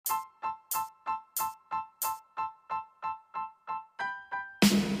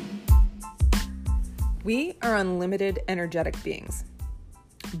We are unlimited energetic beings.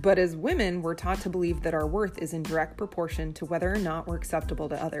 But as women, we're taught to believe that our worth is in direct proportion to whether or not we're acceptable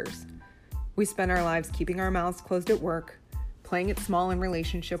to others. We spend our lives keeping our mouths closed at work, playing it small in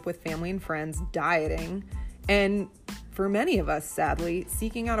relationship with family and friends, dieting, and for many of us, sadly,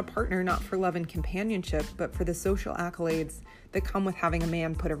 seeking out a partner not for love and companionship, but for the social accolades that come with having a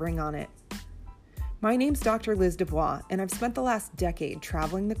man put a ring on it. My name's Dr. Liz Dubois, and I've spent the last decade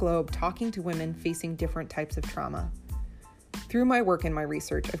traveling the globe talking to women facing different types of trauma. Through my work and my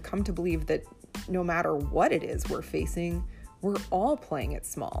research, I've come to believe that no matter what it is we're facing, we're all playing it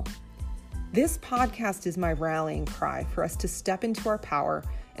small. This podcast is my rallying cry for us to step into our power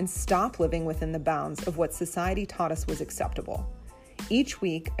and stop living within the bounds of what society taught us was acceptable. Each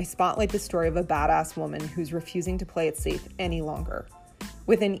week, I spotlight the story of a badass woman who's refusing to play it safe any longer.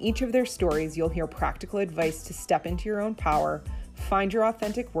 Within each of their stories, you'll hear practical advice to step into your own power, find your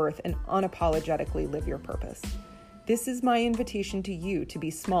authentic worth, and unapologetically live your purpose. This is my invitation to you to be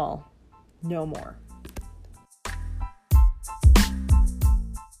small, no more.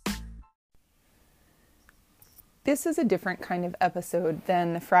 This is a different kind of episode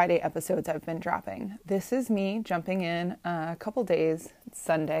than the Friday episodes I've been dropping. This is me jumping in a couple days,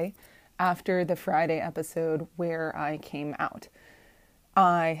 Sunday, after the Friday episode where I came out.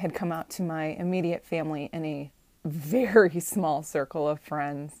 I had come out to my immediate family in a very small circle of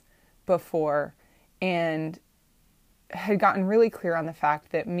friends before and had gotten really clear on the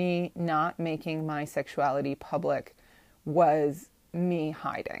fact that me not making my sexuality public was me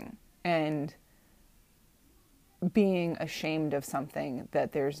hiding and being ashamed of something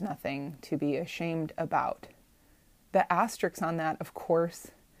that there's nothing to be ashamed about. The asterisk on that, of course,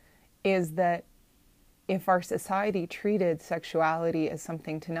 is that if our society treated sexuality as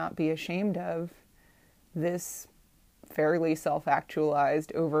something to not be ashamed of, this fairly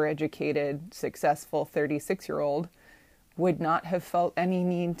self-actualized, overeducated, successful 36-year-old would not have felt any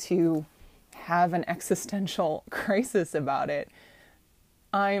need to have an existential crisis about it.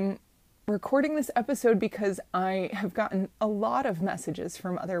 I'm recording this episode because I have gotten a lot of messages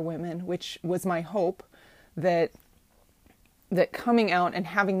from other women, which was my hope that coming out and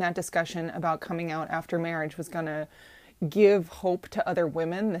having that discussion about coming out after marriage was going to give hope to other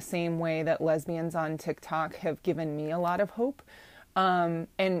women the same way that lesbians on TikTok have given me a lot of hope. And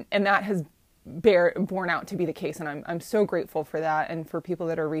that has borne out to be the case. And I'm so grateful for that. And for people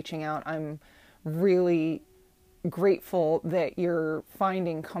that are reaching out, I'm really grateful that you're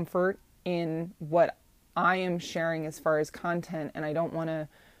finding comfort in what I am sharing as far as content. And I don't want to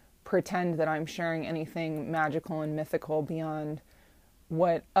pretend that I'm sharing anything magical and mythical beyond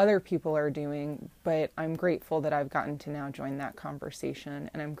what other people are doing, but I'm grateful that I've gotten to now join that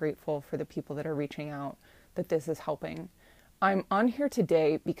conversation, and I'm grateful for the people that are reaching out that this is helping. I'm on here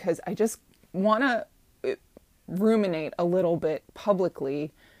today because I just want to ruminate a little bit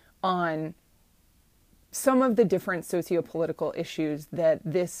publicly on some of the different sociopolitical issues that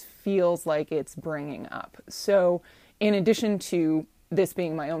this feels like it's bringing up. So in addition to this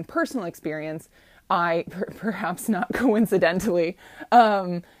being my own personal experience, I, perhaps not coincidentally,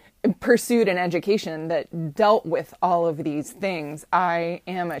 pursued an education that dealt with all of these things. I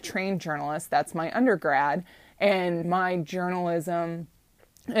am a trained journalist. That's my undergrad. And my journalism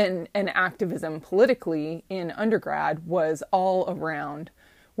and activism politically in undergrad was all around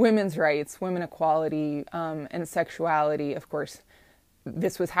women's rights, women equality, and sexuality. Of course,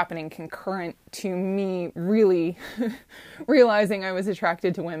 this was happening concurrent to me really realizing I was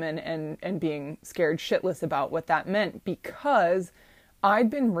attracted to women and being scared shitless about what that meant, because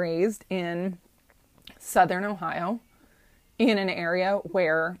I'd been raised in Southern Ohio in an area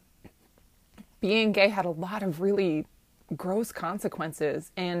where being gay had a lot of really gross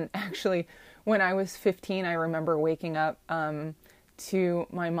consequences. And actually, when I was 15, I remember waking up to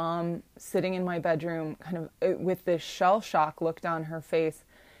my mom sitting in my bedroom kind of with this shell shock look on her face,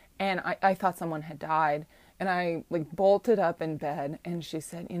 and I thought someone had died, and I bolted up in bed, and she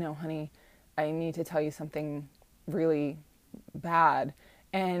said, honey, I need to tell you something really bad.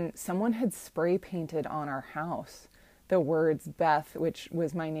 And someone had spray painted on our house the words Beth, which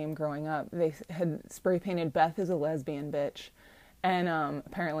was my name growing up. They had spray painted Beth is a lesbian bitch. And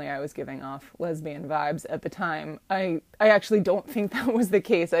apparently I was giving off lesbian vibes at the time. I actually don't think that was the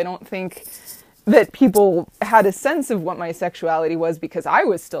case. I don't think that people had a sense of what my sexuality was, because I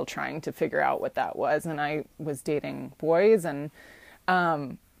was still trying to figure out what that was. And I was dating boys, and,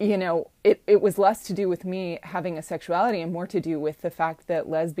 it was less to do with me having a sexuality and more to do with the fact that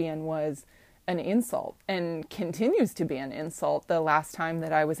lesbian was an insult and continues to be an insult. The last time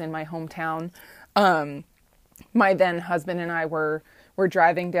that I was in my hometown, my then husband and I were were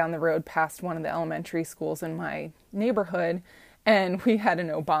driving down the road past one of the elementary schools in my neighborhood, and we had an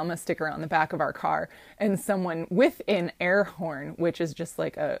Obama sticker on the back of our car, and someone with an air horn, which is just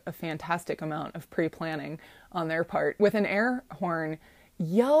like a fantastic amount of pre-planning on their part, with an air horn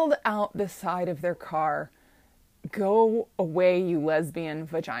yelled out the side of their car, "Go away, you lesbian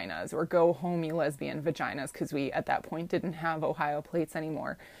vaginas," or "Go home, you lesbian vaginas," because we at that point didn't have Ohio plates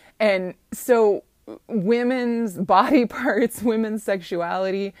anymore. And so women's body parts, women's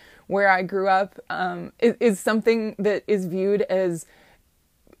sexuality, where I grew up, is something that is viewed as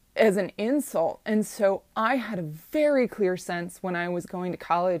an insult. And so I had a very clear sense when I was going to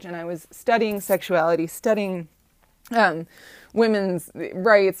college and I was studying sexuality, studying women's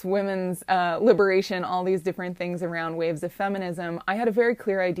rights, women's liberation, all these different things around waves of feminism. I had a very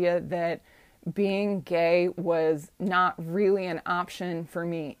clear idea that being gay was not really an option for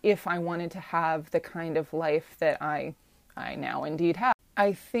me if I wanted to have the kind of life that I now indeed have.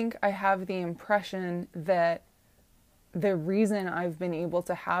 I think I have the impression that the reason I've been able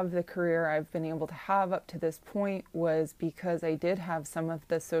to have the career I've been able to have up to this point was because I did have some of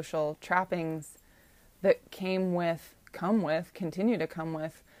the social trappings that continue to come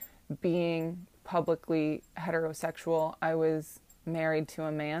with being publicly heterosexual. I was married to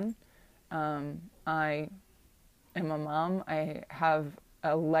a man. I am a mom. I have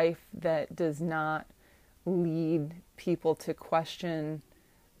a life that does not lead people to question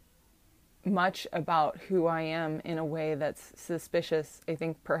much about who I am in a way that's suspicious. I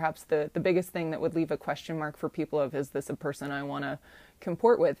think perhaps the biggest thing that would leave a question mark for people of, is this a person I want to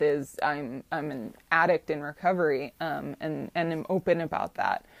comport with, is I'm an addict in recovery, and am open about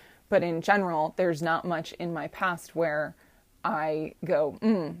that. But in general, there's not much in my past where I go,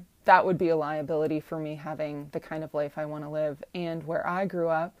 that would be a liability for me having the kind of life I want to live. And where I grew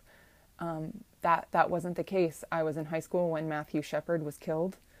up, that wasn't the case. I was in high school when Matthew Shepard was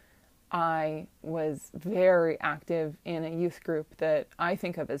killed. I was very active in a youth group that I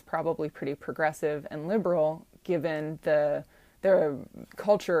think of as probably pretty progressive and liberal, given the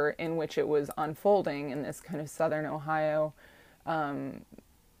culture in which it was unfolding in this kind of Southern Ohio.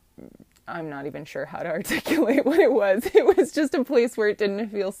 I'm not even sure how to articulate what it was. It was just a place where it didn't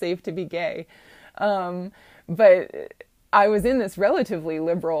feel safe to be gay. But I was in this relatively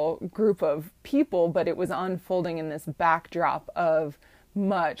liberal group of people, but it was unfolding in this backdrop of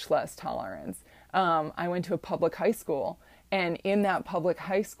much less tolerance. I went to a public high school, and in that public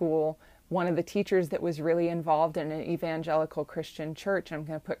high school, one of the teachers that was really involved in an evangelical Christian church, I'm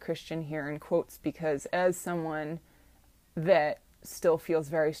going to put Christian here in quotes because as someone that still feels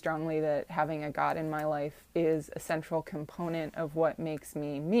very strongly that having a God in my life is a central component of what makes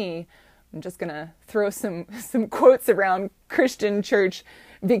me me, I'm just going to throw some quotes around Christian church,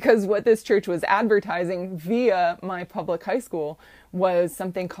 because what this church was advertising via my public high school was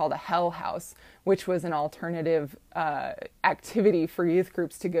something called a Hell House, which was an alternative activity for youth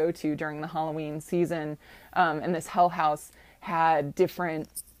groups to go to during the Halloween season. And this Hell House had different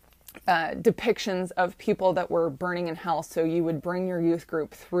depictions of people that were burning in hell. So you would bring your youth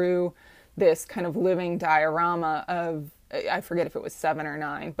group through this kind of living diorama of, I forget if it was 7 or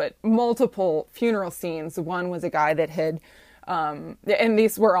 9, but multiple funeral scenes. One was a guy that had, and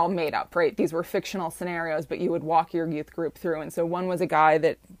these were all made up, right? These were fictional scenarios, but you would walk your youth group through. And so one was a guy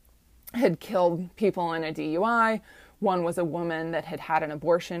that had killed people in a DUI. One was a woman that had had an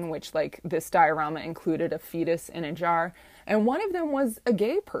abortion, which, like, this diorama included a fetus in a jar. And one of them was a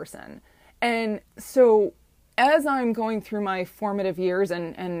gay person. And so as I'm going through my formative years,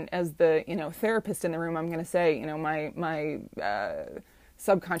 and as the, therapist in the room, I'm going to say, my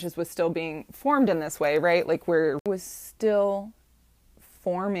subconscious was still being formed in this way, right? Like, where it was still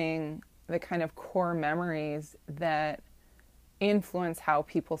forming the kind of core memories that influence how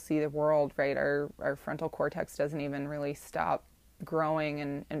people see the world, right? Our frontal cortex doesn't even really stop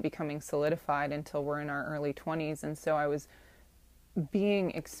growing and becoming solidified until we're in our early 20s. And so I was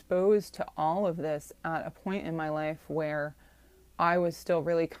being exposed to all of this at a point in my life where I was still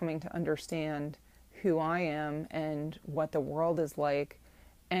really coming to understand who I am and what the world is like.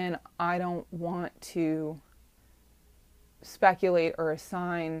 And I don't want to speculate or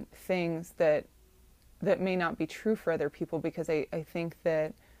assign things that may not be true for other people, because I think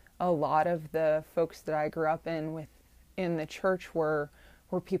that a lot of the folks that I grew up in the church were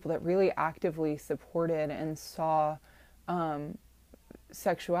people that really actively supported and saw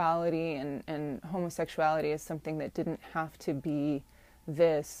sexuality and homosexuality as something that didn't have to be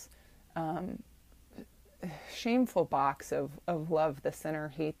this shameful box of love the sinner,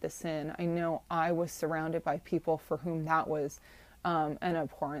 hate the sin. I know I was surrounded by people for whom that was an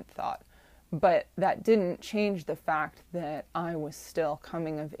abhorrent thought. But that didn't change the fact that I was still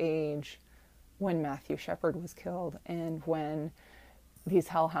coming of age when Matthew Shepard was killed, and when these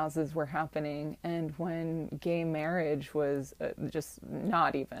hell houses were happening, and when gay marriage was just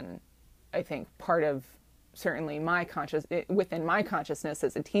not even, I think, part of certainly within my consciousness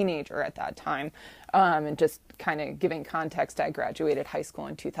as a teenager at that time. And just kind of giving context, I graduated high school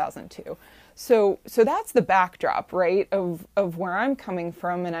in 2002. So that's the backdrop, right, of where I'm coming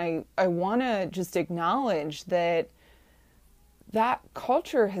from. And I want to just acknowledge that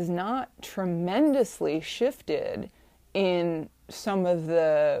culture has not tremendously shifted in some of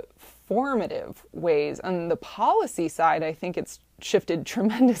the formative ways. On the policy side, I think it's shifted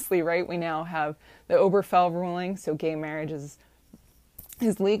tremendously, right? We now have the Obergefell ruling, so gay marriage is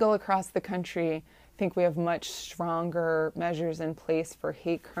legal across the country. I think we have much stronger measures in place for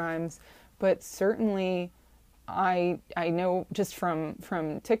hate crimes, but certainly I know just from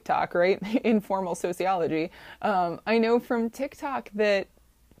TikTok, right? Informal sociology. I know from TikTok that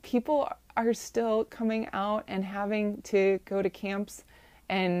people are still coming out and having to go to camps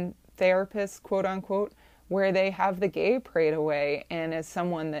and therapists, quote unquote, where they have the gay parade away. And as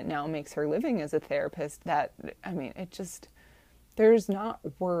someone that now makes her living as a therapist, there's not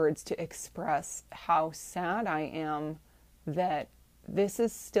words to express how sad I am that this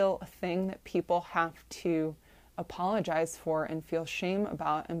is still a thing that people have to apologize for and feel shame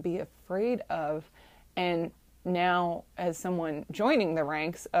about and be afraid of. And now, as someone joining the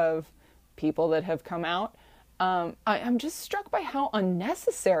ranks of people that have come out, I'm just struck by how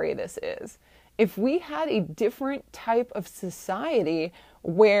unnecessary this is. If we had a different type of society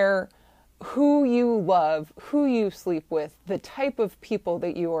where who you love, who you sleep with, the type of people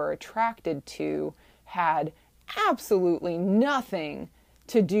that you are attracted to had absolutely nothing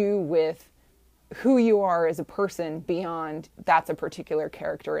to do with who you are as a person beyond that's a particular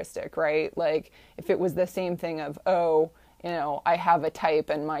characteristic, right? Like if it was the same thing of, oh, I have a type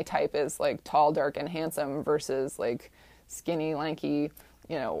and my type is like tall, dark, and handsome versus like skinny, lanky,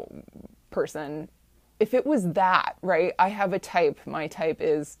 person. If it was that, right? I have a type, my type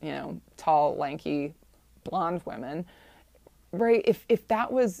is, tall, lanky, blonde women, right? If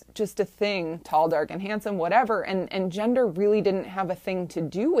that was just a thing, tall, dark, and handsome, whatever, and gender really didn't have a thing to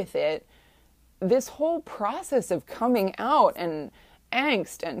do with it, this whole process of coming out and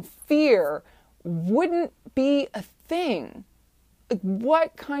angst and fear wouldn't be a thing. Like,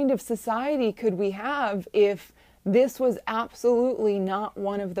 what kind of society could we have if this was absolutely not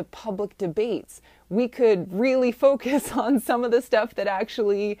one of the public debates? We could really focus on some of the stuff that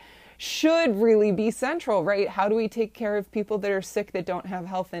actually should really be central, right? How do we take care of people that are sick that don't have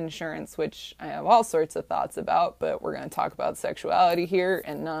health insurance, which I have all sorts of thoughts about, but we're going to talk about sexuality here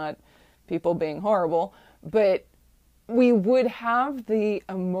and not people being horrible. But we would have the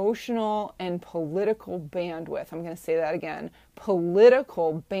emotional and political bandwidth, I'm going to say that again,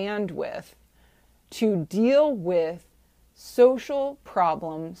 political bandwidth to deal with social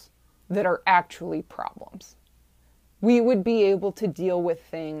problems that are actually problems. We would be able to deal with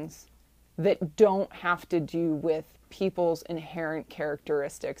things that don't have to do with people's inherent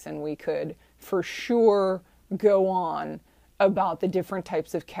characteristics, and we could for sure go on about the different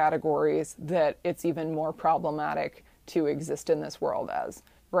types of categories that it's even more problematic to exist in this world as,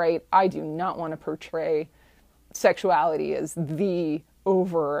 right? I do not want to portray sexuality as the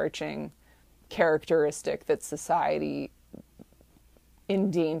overarching characteristic that society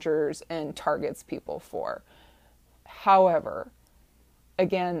endangers and targets people for. However,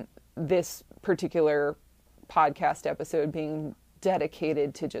 again, this particular podcast episode being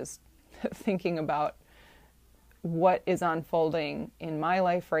dedicated to just thinking about what is unfolding in my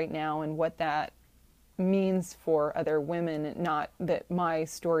life right now and what that means for other women. Not that my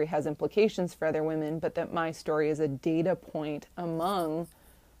story has implications for other women, but that my story is a data point among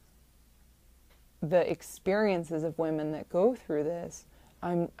the experiences of women that go through this.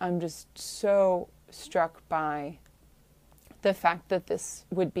 I'm just so struck by the fact that this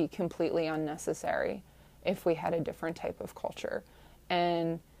would be completely unnecessary if we had a different type of culture.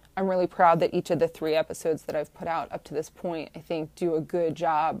 And I'm really proud that each of the 3 episodes that I've put out up to this point, I think, do a good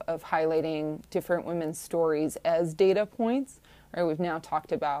job of highlighting different women's stories as data points. Right? We've now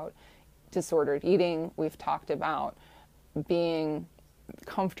talked about disordered eating. We've talked about being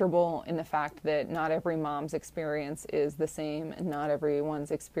comfortable in the fact that not every mom's experience is the same, and not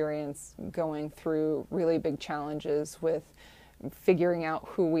everyone's experience going through really big challenges with figuring out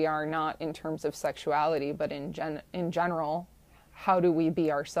who we are, not in terms of sexuality, but in general. How do we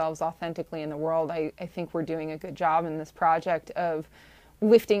be ourselves authentically in the world? I think we're doing a good job in this project of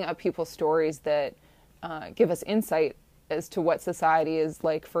lifting up people's stories that give us insight as to what society is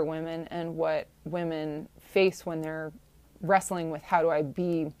like for women and what women face when they're wrestling with how do I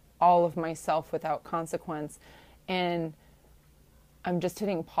be all of myself without consequence. And I'm just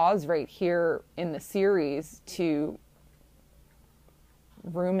hitting pause right here in the series to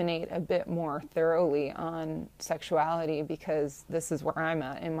ruminate a bit more thoroughly on sexuality, because this is where I'm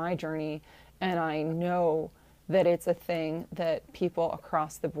at in my journey, and I know that it's a thing that people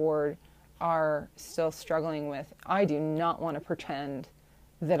across the board are still struggling with. I do not want to pretend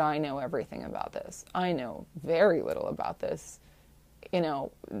that I know everything about this. I know very little about this. You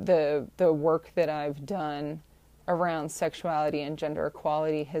know, the work that I've done around sexuality and gender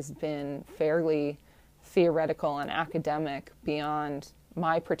equality has been fairly theoretical and academic beyond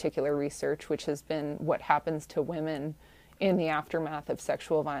my particular research, which has been what happens to women in the aftermath of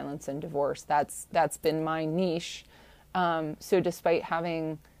sexual violence and divorce. That's been my niche. So despite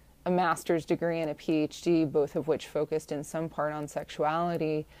having a master's degree and a PhD, both of which focused in some part on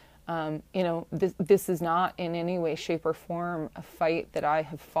sexuality, this is not in any way, shape, or form a fight that I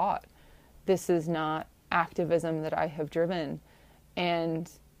have fought. This is not activism that I have driven. And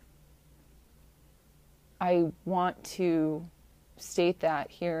I want to state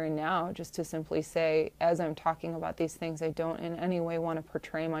that here and now, just to simply say, as I'm talking about these things, I don't in any way want to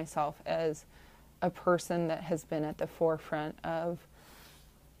portray myself as a person that has been at the forefront of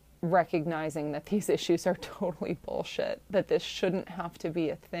recognizing that these issues are totally bullshit, that this shouldn't have to be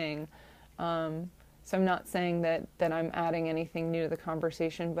a thing. So I'm not saying that I'm adding anything new to the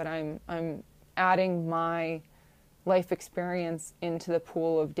conversation, but I'm adding my life experience into the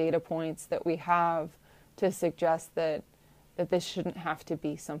pool of data points that we have to suggest that this shouldn't have to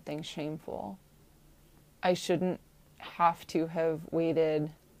be something shameful. I shouldn't have to have waited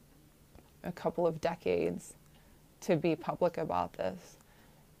a couple of decades to be public about this.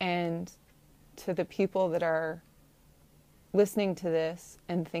 And to the people that are listening to this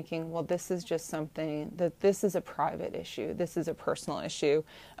and thinking, well, this is just something, that this is a private issue, this is a personal issue,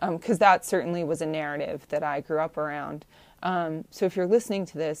 because that certainly was a narrative that I grew up around. So if you're listening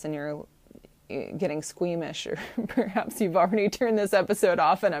to this and you're getting squeamish, or perhaps you've already turned this episode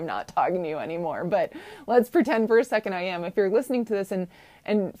off and I'm not talking to you anymore, but let's pretend for a second I am. If you're listening to this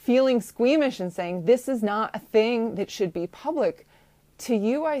and feeling squeamish and saying, this is not a thing that should be public, to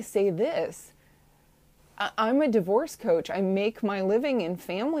you I say this: I'm a divorce coach. I make my living in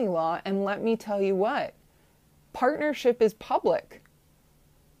family law, and let me tell you what, partnership is public.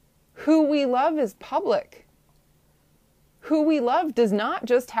 Who we love is public. Who we love does not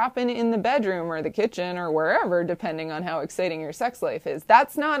just happen in the bedroom or the kitchen or wherever, depending on how exciting your sex life is.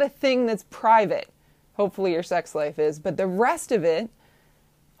 That's not a thing that's private. Hopefully your sex life is. But the rest of it,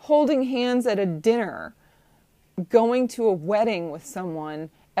 holding hands at a dinner, going to a wedding with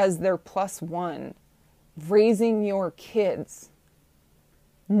someone as their plus one, raising your kids,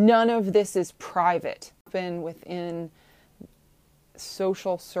 none of this is private. Been within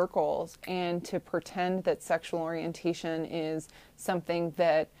social circles, and to pretend that sexual orientation is something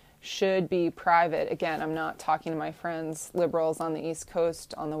that should be private. Again, I'm not talking to my friends, liberals on the East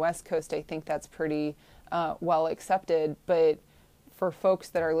Coast. On the West Coast, I think that's pretty well accepted. But for folks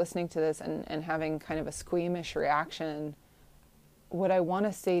that are listening to this and having kind of a squeamish reaction, what I want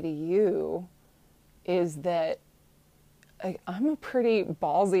to say to you is that I'm a pretty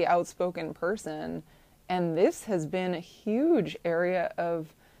ballsy, outspoken person. And this has been a huge area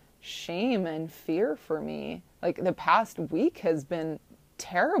of shame and fear for me. Like, the past week has been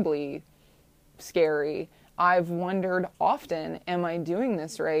terribly scary. I've wondered often, am I doing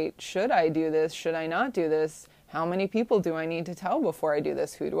this right? Should I do this? Should I not do this? How many people do I need to tell before I do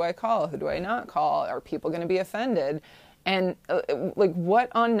this? Who do I call? Who do I not call? Are people going to be offended? And what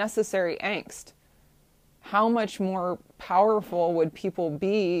unnecessary angst? How much more powerful would people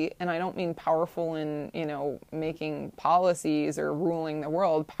be? And I don't mean powerful in, making policies or ruling the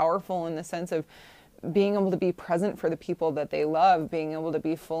world. Powerful in the sense of being able to be present for the people that they love, being able to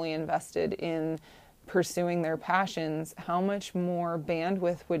be fully invested in pursuing their passions. How much more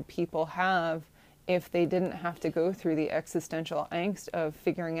bandwidth would people have if they didn't have to go through the existential angst of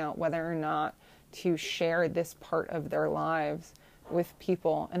figuring out whether or not to share this part of their lives with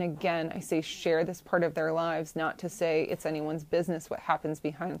people? And again, I say share this part of their lives, not to say it's anyone's business what happens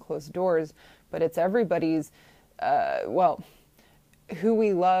behind closed doors, but it's everybody's. Who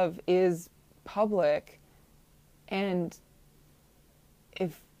we love is public. And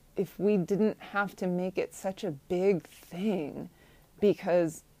if we didn't have to make it such a big thing,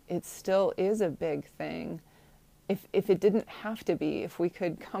 because it still is a big thing, if it didn't have to be, if we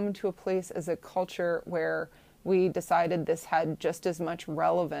could come to a place as a culture where we decided this had just as much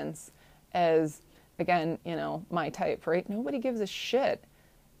relevance as again, my type, right? Nobody gives a shit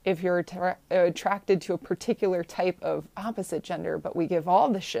if you're attracted to a particular type of opposite gender, but we give all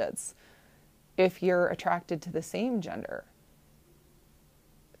the shits if you're attracted to the same gender.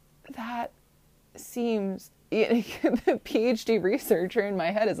 That seems, the PhD researcher in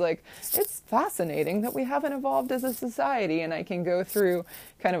my head is like, it's fascinating that we haven't evolved as a society. And I can go through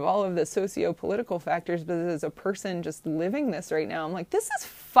kind of all of the socio-political factors, but as a person just living this right now, I'm like, this is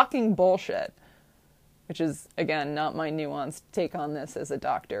fucking bullshit. Which is, again, not my nuanced take on this as a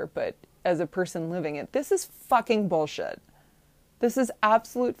doctor, but as a person living it, this is fucking bullshit. This is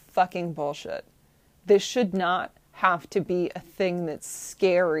absolute fucking bullshit. This should not have to be a thing that's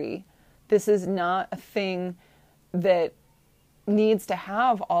scary. This is not a thing that needs to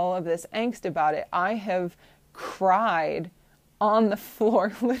have all of this angst about it. I have cried on the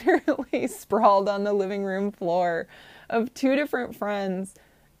floor, literally sprawled on the living room floor of two different friends,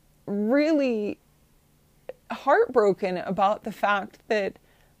 really heartbroken about the fact that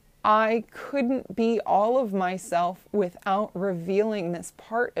I couldn't be all of myself without revealing this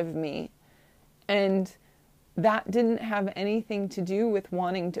part of me. And that didn't have anything to do with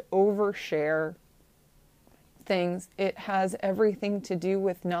wanting to overshare things. It has everything to do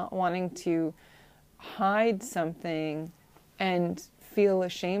with not wanting to hide something and feel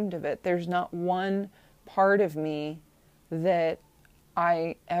ashamed of it. There's not one part of me that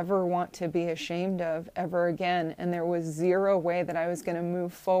I ever want to be ashamed of ever again. And there was zero way that I was going to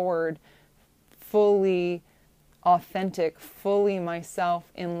move forward fully authentic, fully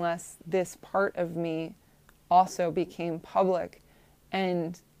myself, unless this part of me also became public.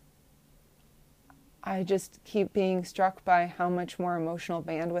 And I just keep being struck by how much more emotional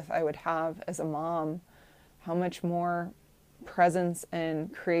bandwidth I would have as a mom, how much more presence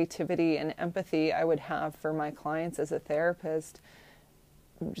and creativity and empathy I would have for my clients as a therapist,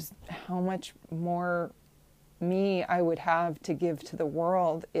 just how much more me I would have to give to the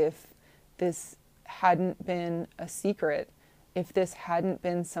world if this hadn't been a secret, if this hadn't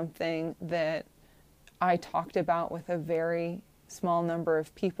been something that I talked about with a very small number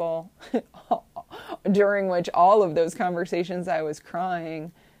of people, during which all of those conversations I was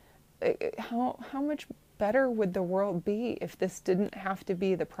crying. How much better would the world be if this didn't have to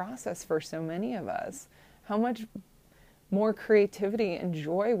be the process for so many of us? How much more creativity and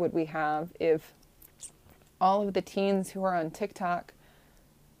joy would we have if all of the teens who are on TikTok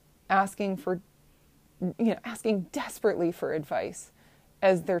asking desperately for advice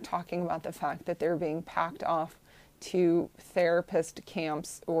as they're talking about the fact that they're being packed off to therapist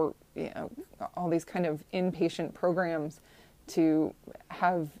camps or all these kind of inpatient programs to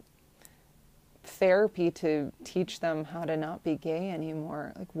have therapy to teach them how to not be gay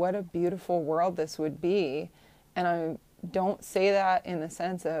anymore. Like, what a beautiful world this would be. And I don't say that in the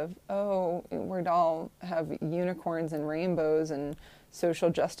sense of, oh, we'd all have unicorns and rainbows and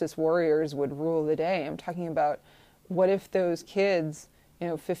social justice warriors would rule the day. I'm talking about, what if those kids,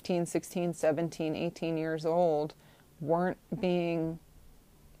 15, 16, 17, 18 years old, weren't being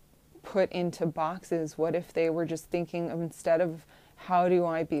put into boxes? What if they were just thinking of, instead of how do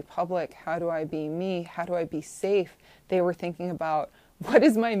I be public, how do I be me, how do I be safe, they were thinking about, what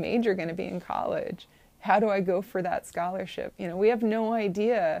is my major going to be in college? How do I go for that scholarship? We have no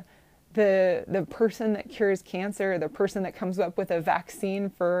idea. The person that cures cancer, the person that comes up with a vaccine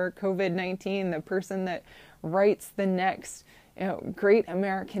for COVID-19, the person that writes the next great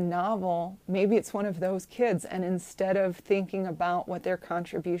American novel, maybe it's one of those kids. And instead of thinking about what their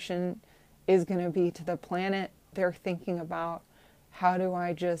contribution is going to be to the planet, they're thinking about, how do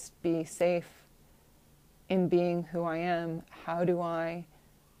I just be safe in being who I am? How do I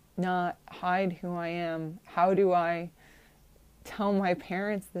not hide who I am? How do I tell my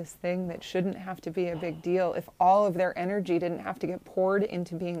parents this thing that shouldn't have to be a big deal? If all of their energy didn't have to get poured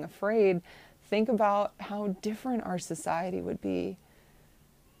into being afraid, think about how different our society would be.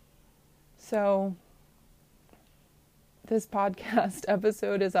 So this podcast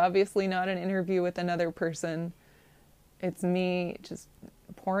episode is obviously not an interview with another person. It's me just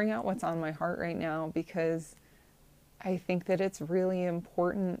pouring out what's on my heart right now, because I think that it's really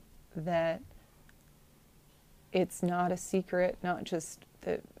important that it's not a secret, not just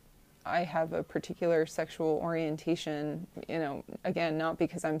that I have a particular sexual orientation, again, not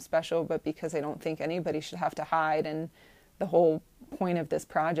because I'm special, but because I don't think anybody should have to hide. And the whole point of this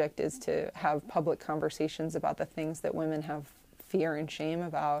project is to have public conversations about the things that women have fear and shame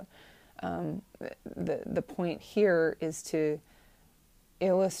about. The point here is to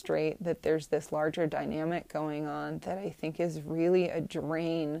illustrate that there's this larger dynamic going on that I think is really a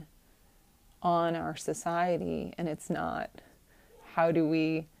drain on our society. And it's not, how do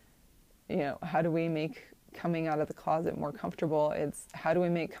we how do we make coming out of the closet more comfortable? It's how do we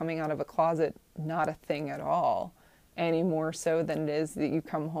make coming out of a closet not a thing at all, any more so than it is that you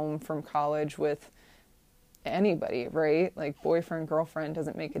come home from college with anybody, right? Like boyfriend, girlfriend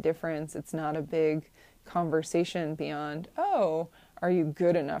doesn't make a difference. It's not a big conversation beyond, oh, are you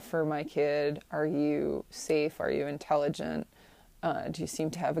good enough for my kid? Are you safe? Are you intelligent? Do you seem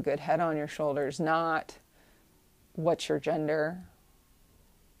to have a good head on your shoulders? Not what's your gender.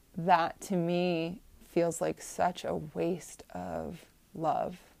 That to me feels like such a waste of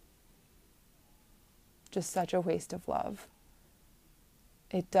love. Just such a waste of love.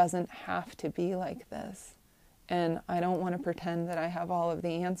 It doesn't have to be like this. And I don't want to pretend that I have all of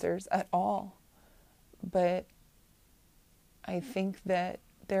the answers at all. But I think that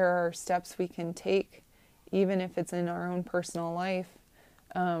there are steps we can take, even if it's in our own personal life.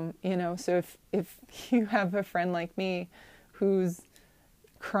 So if you have a friend like me who's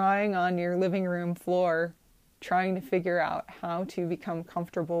crying on your living room floor, trying to figure out how to become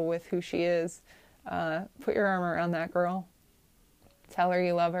comfortable with who she is, put your arm around that girl. Tell her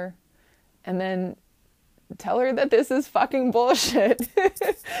you love her. And then tell her that this is fucking bullshit.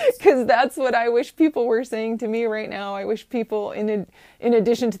 Because that's what I wish people were saying to me right now. I wish people, in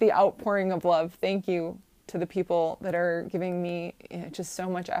addition to the outpouring of love, thank you to the people that are giving me just so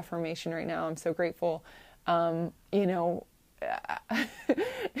much affirmation right now. I'm so grateful.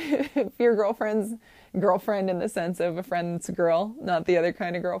 If your girlfriend's girlfriend in the sense of a friend's girl, not the other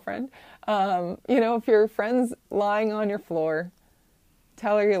kind of girlfriend, if your friend's lying on your floor,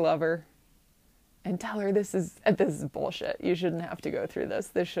 tell her you love her and tell her this is bullshit. You shouldn't have to go through this.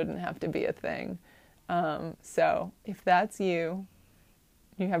 This shouldn't have to be a thing. So if that's you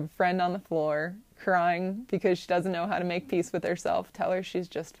have a friend on the floor crying because she doesn't know how to make peace with herself, tell her she's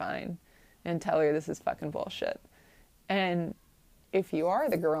just fine and tell her this is fucking bullshit. And if you are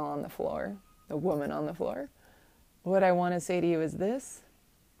the girl on the floor, the woman on the floor, what I want to say to you is this: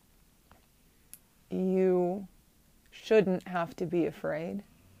 you shouldn't have to be afraid.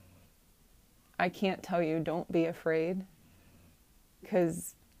 I can't tell you don't be afraid,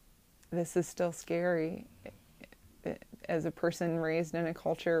 because this is still scary. As a person raised in a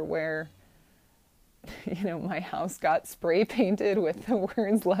culture where, my house got spray painted with the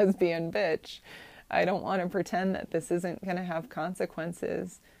words lesbian bitch, I don't want to pretend that this isn't going to have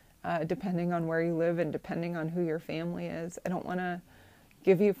consequences depending on where you live and depending on who your family is. I don't want to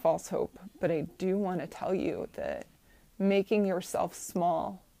give you false hope, but I do want to tell you that making yourself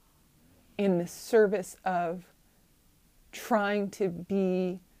small in the service of trying to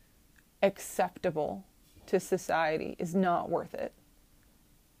be acceptable to society is not worth it.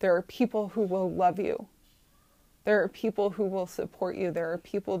 There are people who will love you. There are people who will support you. There are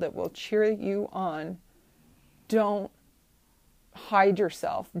people that will cheer you on. Don't hide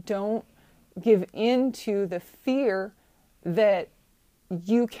yourself. Don't give in to the fear that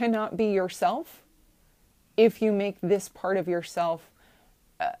you cannot be yourself if you make this part of yourself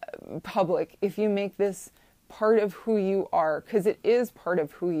public, if you make this part of who you are, because it is part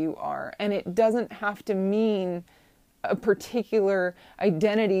of who you are. And it doesn't have to mean a particular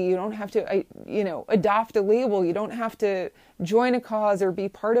identity. You don't have to, adopt a label. You don't have to join a cause or be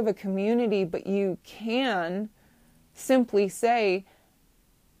part of a community, but you can simply say,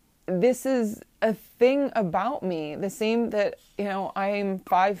 this is a thing about me. The same that, I'm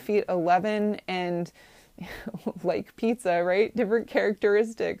 5'11" and like pizza, right? Different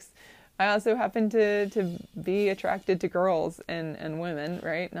characteristics. I also happen to be attracted to girls and women,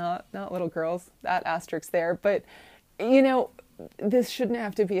 right? Not little girls, that asterisk there, but this shouldn't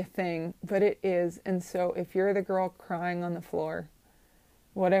have to be a thing, but it is. And so if you're the girl crying on the floor,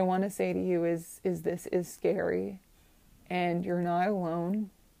 what I want to say to you is this is scary and you're not alone.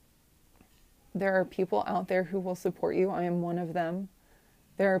 There are people out there who will support you. I am one of them.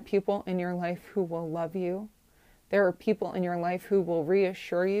 There are people in your life who will love you. There are people in your life who will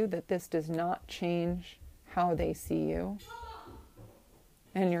reassure you that this does not change how they see you.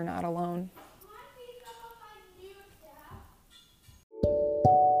 And you're not alone.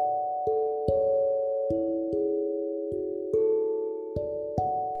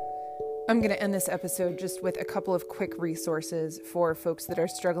 I'm going to end this episode just with a couple of quick resources for folks that are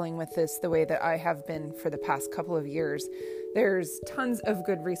struggling with this the way that I have been for the past couple of years. There's tons of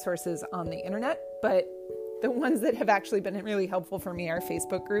good resources on the internet, but the ones that have actually been really helpful for me are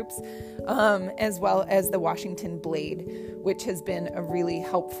Facebook groups, as well as the Washington Blade, which has been a really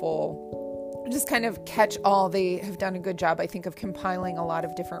helpful just kind of catch all. They have done a good job, I think, of compiling a lot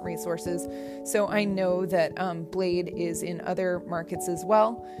of different resources. So I know that Blade is in other markets as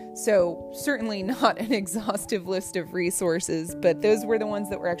well. So certainly not an exhaustive list of resources, but those were the ones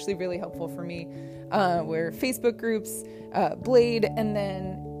that were actually really helpful for me. Were Facebook groups, Blade, and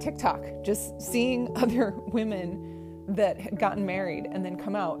then TikTok, just seeing other women that had gotten married and then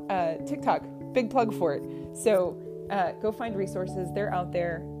come out. TikTok, big plug for it. So go find resources. They're out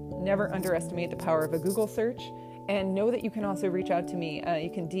there. Never underestimate the power of a Google search, and know that you can also reach out to me. You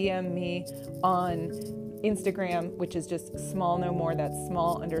can DM me on Instagram, which is just small no more. That's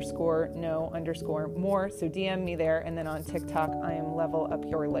small_no_more. So DM me there. And then on TikTok, I am Level Up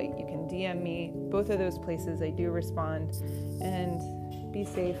Your Light. You can DM me both of those places. I do respond. And be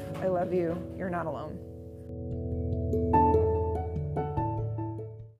safe. I love you. You're not alone.